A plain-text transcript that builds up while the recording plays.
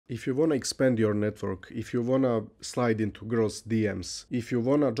If you wanna expand your network, if you wanna slide into girls' DMs, if you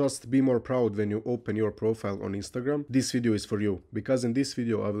wanna just be more proud when you open your profile on Instagram, this video is for you. Because in this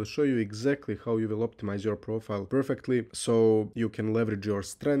video I will show you exactly how you will optimize your profile perfectly so you can leverage your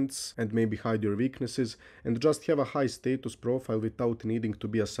strengths and maybe hide your weaknesses and just have a high status profile without needing to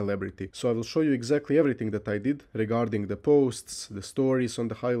be a celebrity. So I will show you exactly everything that I did regarding the posts, the stories on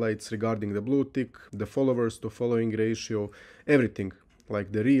the highlights, regarding the blue tick, the followers to following ratio, everything.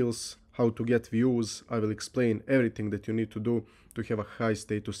 Like the reels, how to get views. I will explain everything that you need to do to have a high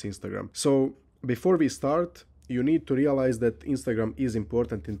status Instagram. So before we start, you need to realize that Instagram is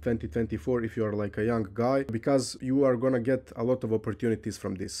important in 2024 if you are like a young guy, because you are gonna get a lot of opportunities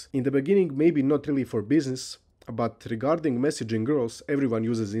from this. In the beginning, maybe not really for business, but regarding messaging girls, everyone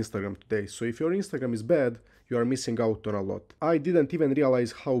uses Instagram today. So if your Instagram is bad, you are missing out on a lot. I didn't even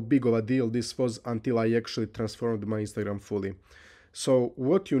realize how big of a deal this was until I actually transformed my Instagram fully. So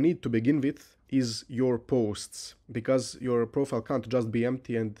what you need to begin with is your posts, because your profile can't just be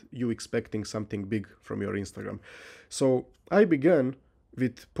empty and you expecting something big from your Instagram. So I began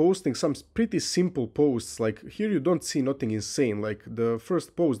with posting some pretty simple posts. Like here you don't see nothing insane. Like the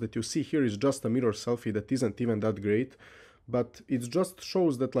first post that you see here is just a mirror selfie that isn't even that great, but it just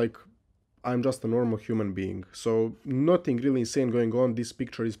shows that like I'm just a normal human being. So nothing really insane going on. This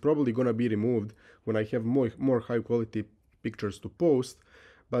picture is probably gonna be removed when I have more high quality pictures to post,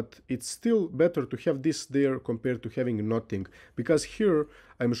 but it's still better to have this there compared to having nothing, because here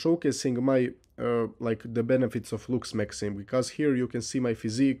I'm showcasing my like the benefits of looks maxing, because here you can see my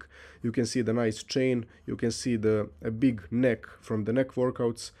physique, you can see the nice chain, you can see the big neck from the neck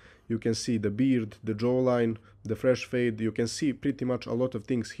workouts, you can see the beard, the jawline, the fresh fade, you can see pretty much a lot of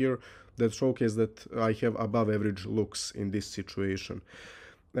things here that showcase that I have above average looks in this situation.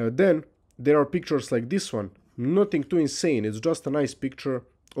 Then there are pictures like this one. Nothing too insane, it's just a nice picture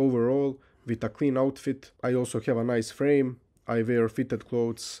overall with a clean outfit. I also have a nice frame, I wear fitted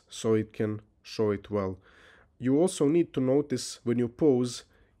clothes so it can show it well. You also need to notice when you pose,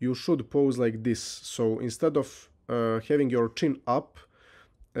 you should pose like this. So instead of having your chin up,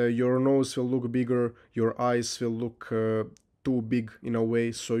 your nose will look bigger, your eyes will look too big in a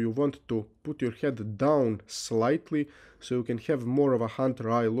way, so you want to put your head down slightly so you can have more of a hunter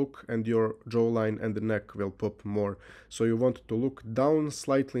eye look and your jawline and the neck will pop more. So you want to look down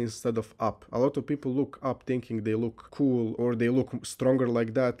slightly instead of up. A lot of people look up thinking they look cool or they look stronger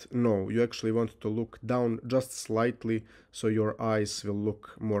like that. No, you actually want to look down just slightly so your eyes will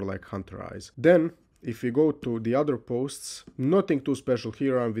look more like hunter eyes. Then if we go to the other posts, nothing too special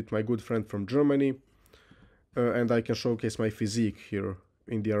here. I'm with my good friend from Germany. And I can showcase my physique here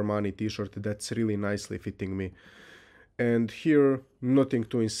in the Armani t-shirt that's really nicely fitting me. And here, nothing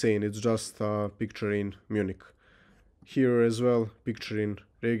too insane, it's just a picture in Munich. Here as well, picture in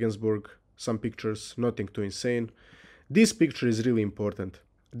Regensburg, some pictures, nothing too insane. This picture is really important.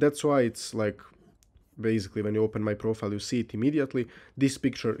 That's why it's like, basically when you open my profile you see it immediately. This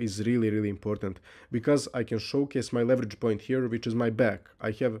picture is really important because I can showcase my leverage point here, which is my back.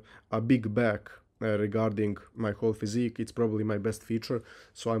 I have a big back. Regarding my whole physique, it's probably my best feature,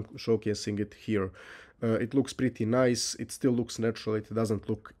 so I'm showcasing it here. It looks pretty nice, it still looks natural, it doesn't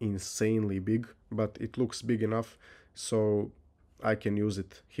look insanely big, but it looks big enough, so I can use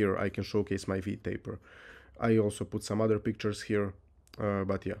it here. I can showcase my V-taper. I also put some other pictures here,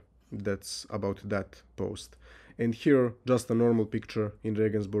 but yeah, that's about that post. And here, just a normal picture in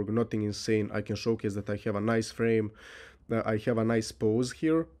Regensburg, nothing insane. I can showcase that I have a nice frame, I have a nice pose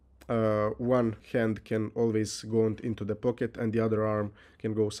here. One hand can always go into the pocket and the other arm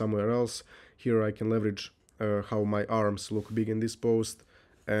can go somewhere else. Here I can leverage how my arms look big in this post,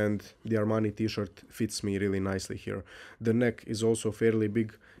 and the Armani t-shirt fits me really nicely here. The neck is also fairly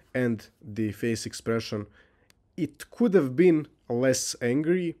big, and the face expression, it could have been less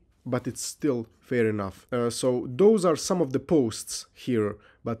angry, but it's still fair enough. So those are some of the posts here,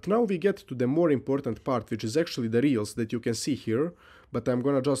 but now we get to the more important part, which is actually the reels that you can see here. But I'm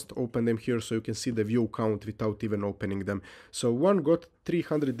gonna just open them here so you can see the view count without even opening them. So one got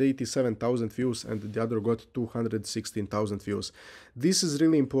 387,000 views and the other got 216,000 views. This is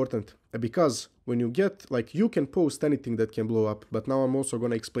really important because when you get, like, you can post anything that can blow up, but now I'm also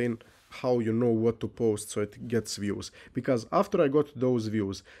gonna explain how you know what to post so it gets views. Because after I got those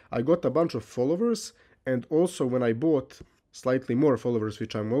views, I got a bunch of followers, and also when I bought slightly more followers,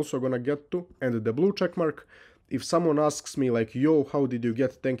 which I'm also gonna get to, and the blue check mark, if someone asks me like, yo, how did you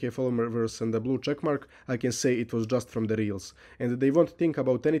get 10k followers and the blue checkmark, I can say it was just from the reels. And they won't think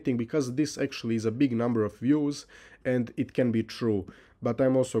about anything because this actually is a big number of views and it can be true. But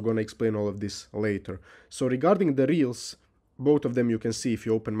I'm also gonna explain all of this later. So regarding the reels, both of them you can see if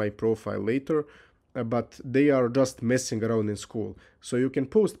you open my profile later, but they are just messing around in school. So you can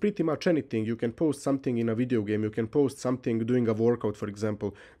post pretty much anything. You can post something in a video game, you can post something doing a workout, for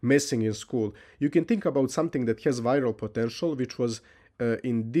example, messing in school. You can think about something that has viral potential, which was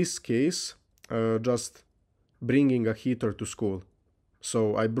in this case just bringing a heater to school.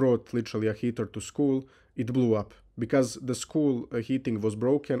 So I brought literally a heater to school. It blew up because the school heating was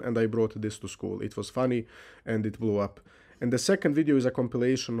broken, and I brought this to school. It was funny and it blew up. And the second video is a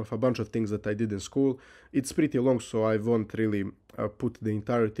compilation of a bunch of things that I did in school. It's pretty long, so I won't really put the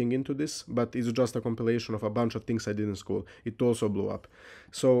entire thing into this, but it's just a compilation of a bunch of things I did in school. It also blew up.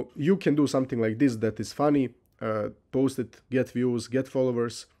 So you can do something like this that is funny, post it, get views, get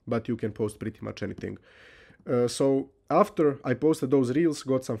followers, but you can post pretty much anything. So after I posted those reels,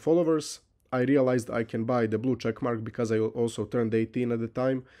 got some followers, I realized I can buy the blue checkmark because I also turned 18 at the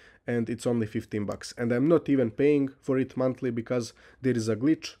time, and it's only 15 bucks. And I'm not even paying for it monthly because there is a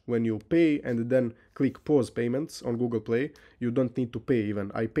glitch when you pay and then click pause payments on Google Play. You don't need to pay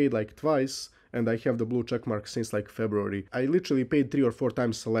even. I paid like twice, and I have the blue checkmark since like February. I literally paid 3 or 4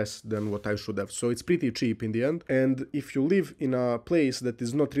 times less than what I should have. So it's pretty cheap in the end. And if you live in a place that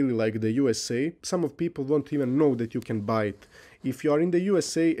is not really like the USA, some of people won't even know that you can buy it. If you are in the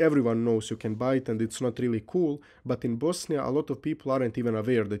USA, everyone knows you can buy it and it's not really cool, but in Bosnia, a lot of people aren't even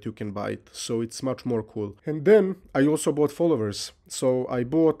aware that you can buy it, so it's much more cool. And then I also bought followers. So I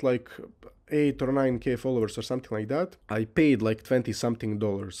bought like 8 or 9k followers or something like that. I paid like 20 something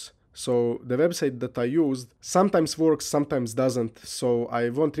dollars. So the website that I used sometimes works, sometimes doesn't, so I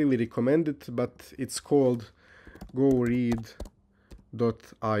won't really recommend it, but it's called GoRead.io.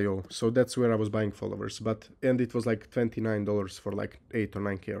 So that's where I was buying followers, and it was like $29 for like 8 or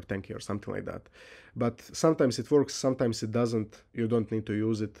 9k or 10k or something like that. But sometimes it works, sometimes it doesn't. You don't need to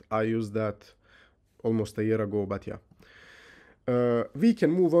use it. I used that almost a year ago, but yeah. We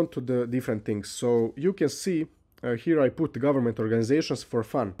can move on to the different things. So you can see here I put government organizations for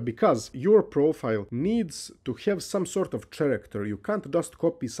fun, because your profile needs to have some sort of character. You can't just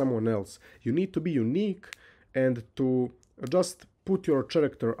copy someone else. You need to be unique and to just put your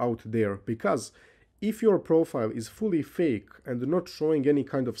character out there, because if your profile is fully fake and not showing any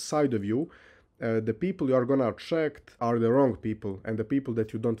kind of side of you, the people you are gonna attract are the wrong people and the people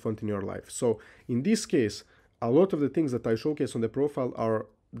that you don't want in your life. So in this case, a lot of the things that I showcase on the profile are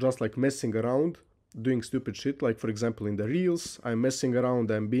just like messing around, doing stupid shit. Like for example in the reels, I'm messing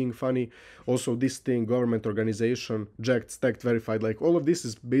around, I'm being funny. Also this thing, government organization, jacked, stacked, verified, like all of this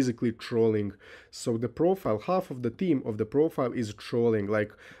is basically trolling. So the profile, half of the team of the profile is trolling.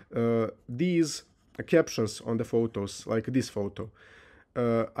 Like these captions on the photos, like this photo,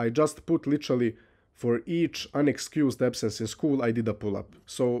 I just put literally for each unexcused absence in school I did a pull-up.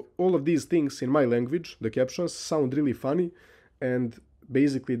 So all of these things in my language, the captions, sound really funny, and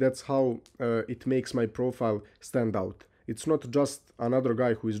basically that's how it makes my profile stand out. It's not just another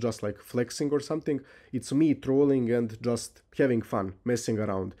guy who is just like flexing or something. It's me trolling and just having fun, messing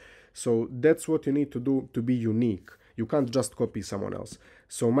around. So that's what you need to do to be unique. You can't just copy someone else.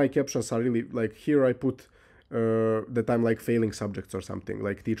 So my captions are really like, here I put that I'm like failing subjects or something,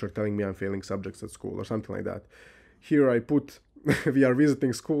 like teacher telling me I'm failing subjects at school or something like that. Here I put we are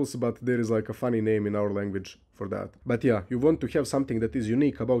visiting schools, but there is like a funny name in our language for that. But yeah, you want to have something that is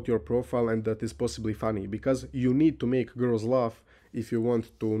unique about your profile and that is possibly funny, because you need to make girls laugh if you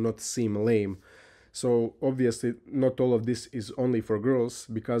want to not seem lame. So obviously not all of this is only for girls,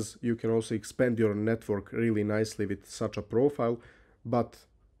 because you can also expand your network really nicely with such a profile, but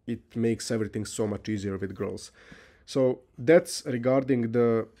it makes everything so much easier with girls. So that's regarding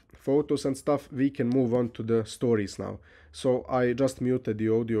the photos and stuff. We can move on to the stories now. So I just muted the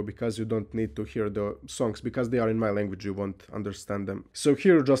audio because you don't need to hear the songs, because they are in my language, you won't understand them. So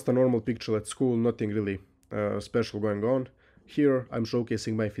here just a normal picture at school, nothing really special going on. Here I'm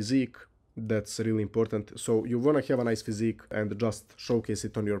showcasing my physique. That's really important. So you want to have a nice physique and just showcase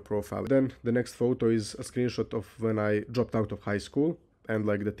it on your profile. Then the next photo is a screenshot of when I dropped out of high school, and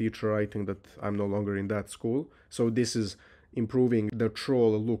like the teacher writing that I'm no longer in that school. So this is improving the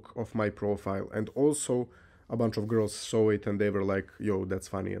troll look of my profile, and also a bunch of girls saw it and they were like, yo, that's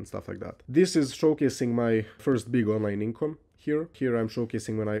funny and stuff like that. This is showcasing my first big online income here. Here I'm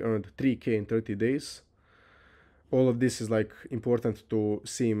showcasing when I earned 3k in 30 days. All of this is like important to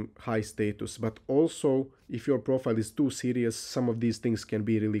seem high status, but also if your profile is too serious, some of these things can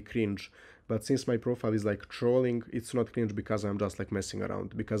be really cringe. But since my profile is like trolling, it's not cringe because I'm just like messing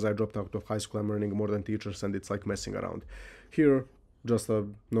around. Because I dropped out of high school, I'm earning more than teachers, and it's like messing around. Here, just a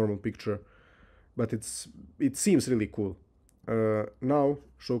normal picture, but it seems really cool. Now,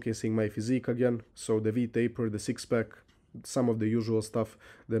 showcasing my physique again. So the V-taper, the six-pack, some of the usual stuff,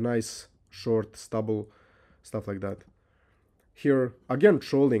 the nice short stubble, stuff like that. Here, again,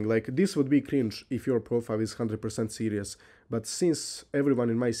 trolling, like this would be cringe if your profile is 100% serious, but since everyone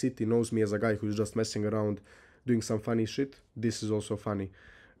in my city knows me as a guy who's just messing around, doing some funny shit, this is also funny.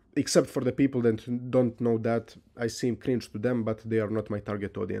 Except for the people that don't know that, I seem cringe to them, but they are not my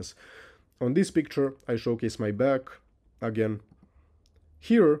target audience. On this picture, I showcase my back, again.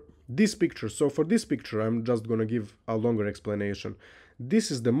 Here, this picture, so for this picture, I'm just gonna give a longer explanation.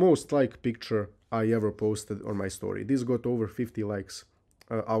 This is the most liked picture I ever posted on my story. This got over 50 likes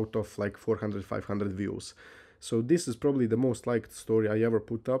out of like 400-500 views. So this is probably the most liked story I ever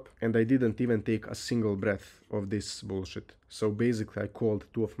put up, and I didn't even take a single breath of this bullshit. So basically I called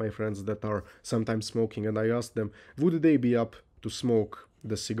two of my friends that are sometimes smoking, and I asked them, would they be up to smoke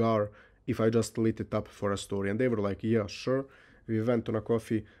the cigar if I just lit it up for a story? And they were like, yeah, sure. We went on a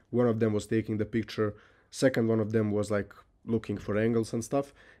coffee, one of them was taking the picture, second one of them was like looking for angles and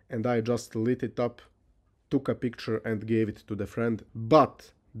stuff, and I just lit it up, took a picture and gave it to the friend.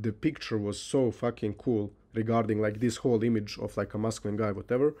 But the picture was so fucking cool regarding like this whole image of like a masculine guy,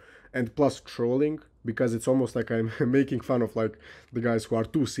 whatever, and plus trolling, because it's almost like I'm making fun of like the guys who are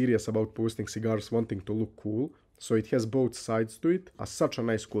too serious about posting cigars wanting to look cool. So it has both sides to it. Such a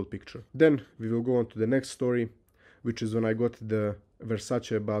nice cool picture. Then we will go on to the next story, which is when I got the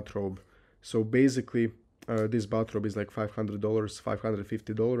Versace bathrobe. So basically this bathrobe is like $500,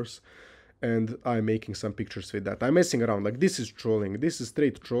 $550, and I'm making some pictures with that. I'm messing around, like this is trolling. This is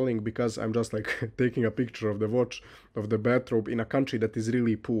straight trolling because I'm just like taking a picture of the watch of the bathrobe in a country that is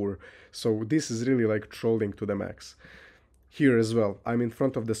really poor. So this is really like trolling to the max. Here as well, I'm in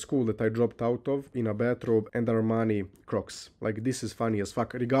front of the school that I dropped out of in a bathrobe and Armani Crocs. Like this is funny as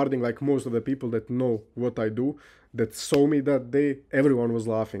fuck. Regarding like most of the people that know what I do, that saw me that day, everyone was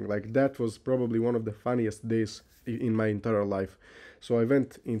laughing. Like that was probably one of the funniest days in my entire life. So I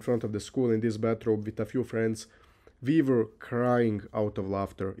went in front of the school in this bathrobe with a few friends. We were crying out of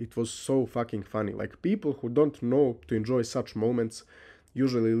laughter. It was so fucking funny. Like people who don't know to enjoy such moments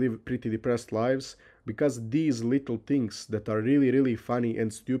usually live pretty depressed lives, because these little things that are really, really funny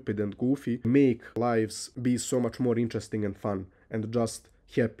and stupid and goofy make lives be so much more interesting and fun and just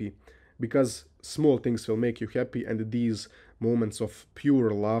happy. Because small things will make you happy, and these moments of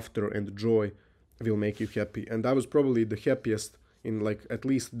pure laughter and joy will make you happy. And I was probably the happiest in like at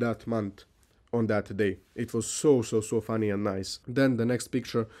least that month on that day. It was so funny and nice. Then the next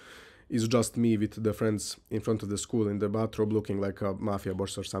picture is just me with the friends in front of the school in the bathrobe looking like a mafia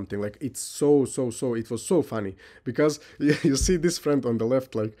boss or something. Like it's so it was so funny, because you see this friend on the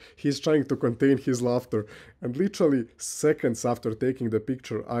left, like he's trying to contain his laughter, and literally seconds after taking the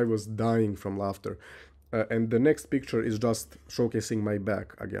picture I was dying from laughter. And the next picture is just showcasing my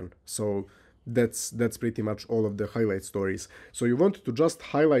back again. So that's pretty much all of the highlight stories. So you want to just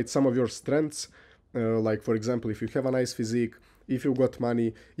highlight some of your strengths, like for example, if you have a nice physique, if you got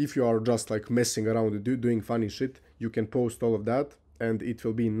money, if you are just like messing around doing funny shit, you can post all of that and it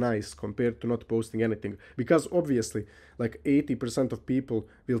will be nice compared to not posting anything. Because obviously like 80% of people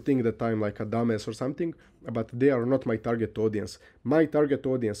will think that I'm like a dumbass or something, but they are not my target audience. My target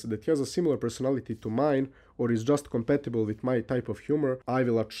audience that has a similar personality to mine or is just compatible with my type of humor, I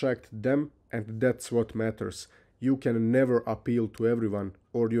will attract them, and that's what matters. You can never appeal to everyone,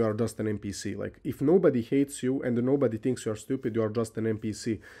 or you are just an NPC. Like if nobody hates you and nobody thinks you are stupid, you are just an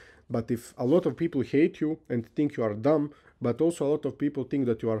NPC. But if a lot of people hate you and think you are dumb, but also a lot of people think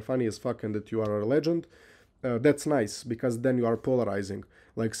that you are funny as fuck and that you are a legend, that's nice, because then you are polarizing.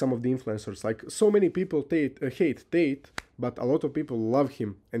 Like some of the influencers, like so many people hate Tate, but a lot of people love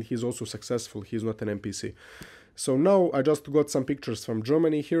him and he's also successful. He's not an NPC. So now I just got some pictures from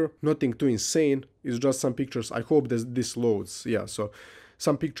Germany here, nothing too insane, it's just some pictures. I hope this loads. Yeah, so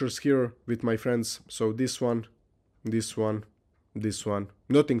some pictures here with my friends. So this one, this one, this one,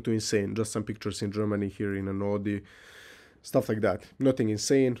 nothing too insane, just some pictures in Germany here in an Audi, stuff like that, nothing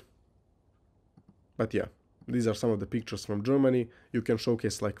insane. But yeah, these are some of the pictures from Germany. You can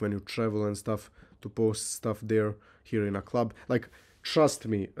showcase like when you travel and stuff, to post stuff there, here in a club. Like, trust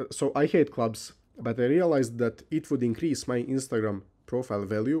me, so I hate clubs, but I realized that it would increase my Instagram profile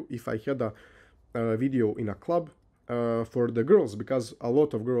value if I had a video in a club for the girls, because a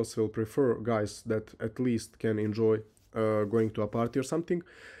lot of girls will prefer guys that at least can enjoy going to a party or something.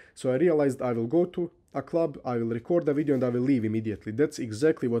 So I realized I will go to a club, I will record a video and I will leave immediately. That's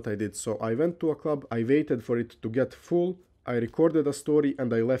exactly what I did. So I went to a club, I waited for it to get full, I recorded a story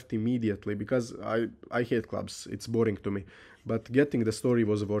and I left immediately, because I hate clubs, it's boring to me. But getting the story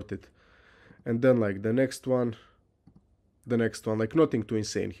was worth it. And then like the next one, like nothing too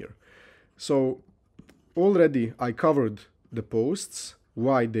insane here. So already I covered the posts,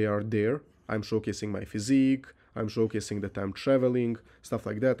 why they are there. I'm showcasing my physique, I'm showcasing that I'm traveling, stuff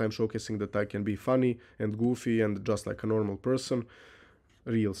like that. I'm showcasing that I can be funny and goofy and just like a normal person.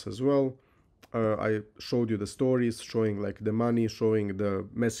 Reels as well. I showed you the stories, showing like the money, showing the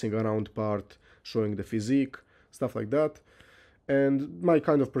messing around part, showing the physique, stuff like that. And my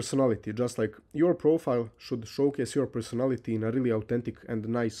kind of personality, just like your profile should showcase your personality in a really authentic and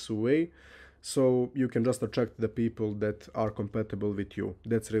nice way, so you can just attract the people that are compatible with you.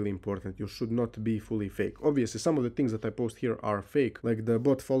 That's really important. You should not be fully fake. Obviously, some of the things that I post here are fake, like the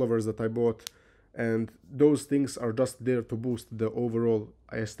bot followers that I bought, and those things are just there to boost the overall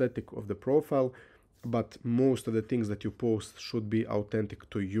aesthetic of the profile, but most of the things that you post should be authentic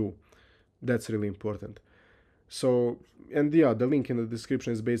to you. That's really important. So, and yeah, the link in the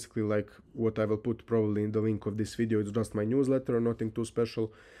description is basically like what I will put probably in the link of this video. It's just my newsletter, nothing too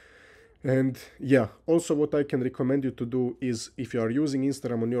special. And yeah, also what I can recommend you to do is, if you are using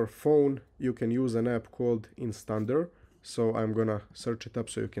Instagram on your phone, you can use an app called Instander. So I'm gonna search it up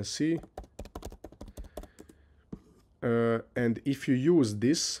so you can see. And if you use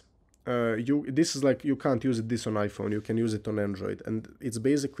this, this is like, you can't use this on iPhone, you can use it on Android, and it's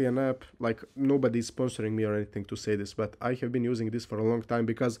basically an app. Like, nobody's sponsoring me or anything to say this, but I have been using this for a long time,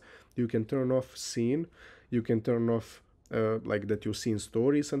 because you can turn off scene, you can turn off like that you see in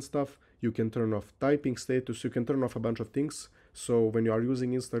stories and stuff, you can turn off typing status, you can turn off a bunch of things. So when you are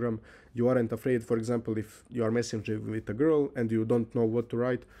using Instagram, you aren't afraid. For example, if you are messaging with a girl and you don't know what to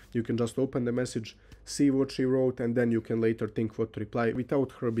write, you can just open the message, see what she wrote, and then you can later think what to reply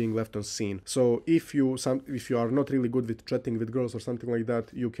without her being left on scene. So if you are not really good with chatting with girls or something like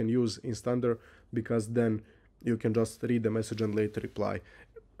that, you can use Instander, because then you can just read the message and later reply,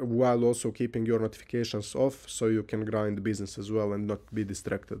 while also keeping your notifications off, so you can grind business as well and not be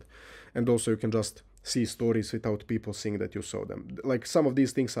distracted. And also you can just see stories without people seeing that you saw them. Like, some of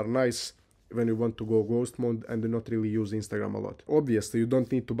these things are nice when you want to go ghost mode and do not really use Instagram a lot. Obviously, you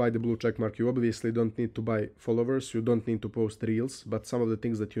don't need to buy the blue check mark, you obviously don't need to buy followers, you don't need to post reels, but some of the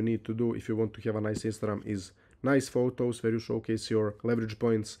things that you need to do if you want to have a nice Instagram is nice photos where you showcase your leverage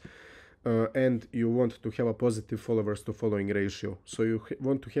points, and you want to have a positive followers to following ratio. So you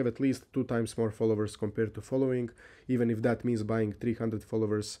want to have at least 2 times more followers compared to following. Even if that means buying 300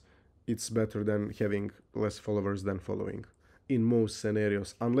 followers, it's better than having less followers than following, in most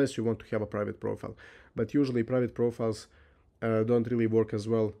scenarios, unless you want to have a private profile. But usually private profiles don't really work as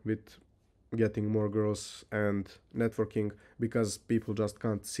well with getting more girls and networking, because people just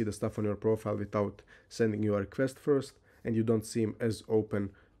can't see the stuff on your profile without sending you a request first, and you don't seem as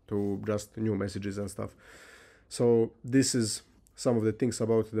open to just new messages and stuff. So this is some of the things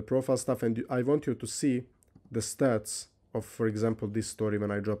about the profile stuff, and I want you to see the stats of, for example, this story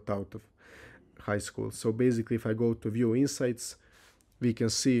when I dropped out of high school. So basically, if I go to view insights, we can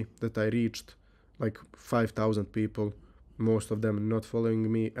see that I reached like 5,000 people, most of them not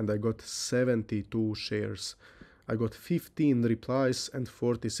following me, and I got 72 shares. I got 15 replies and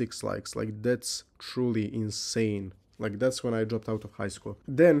 46 likes. Like, that's truly insane. Like, that's when I dropped out of high school.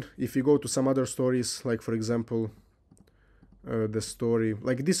 Then if you go to some other stories, like for example, the story,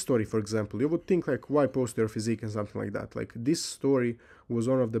 like this story, for example, you would think like, why post your physique and something like that. Like, this story was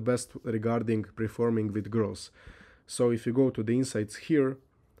one of the best regarding performing with girls. So if you go to the insights here,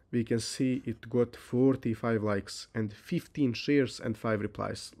 we can see it got 45 likes and 15 shares and 5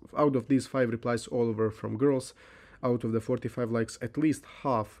 replies. Out of these 5 replies, all were from girls. Out of the 45 likes, at least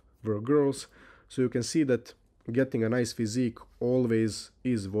half were girls. So you can see that getting a nice physique always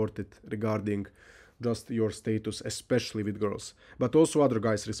is worth it regarding just your status, especially with girls. But also other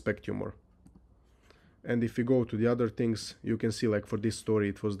guys respect you more. And if you go to the other things, you can see like for this story,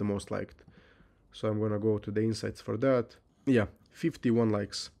 it was the most liked. So I'm gonna go to the insights for that. Yeah, 51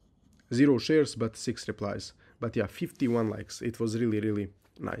 likes. 0 shares, but 6 replies. But yeah, 51 likes. It was really, really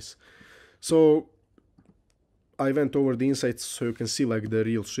nice. So I went over the insights so you can see like the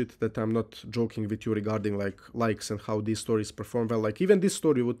real shit, that I'm not joking with you regarding like likes and how these stories perform well. Like, even this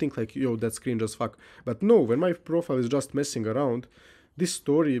story you would think like, yo, that's cringe as fuck. But no, when my profile is just messing around, this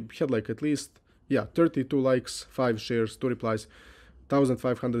story had like at least, yeah, 32 likes, 5 shares, 2 replies,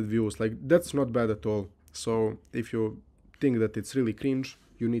 1,500 views. Like, that's not bad at all. So if you think that it's really cringe,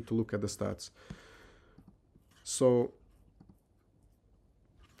 you need to look at the stats. So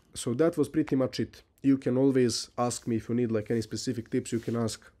that was pretty much it. You can always ask me if you need like any specific tips. You can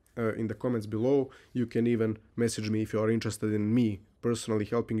ask in the comments below. You can even message me if you are interested in me personally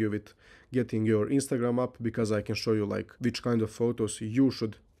helping you with getting your Instagram up, because I can show you like which kind of photos you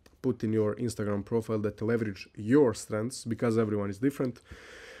should put in your Instagram profile that leverage your strengths, because everyone is different.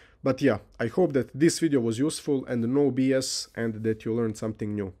 But yeah, I hope that this video was useful and no BS, and that you learned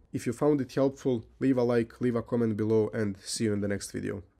something new. If you found it helpful, leave a like, leave a comment below, and see you in the next video.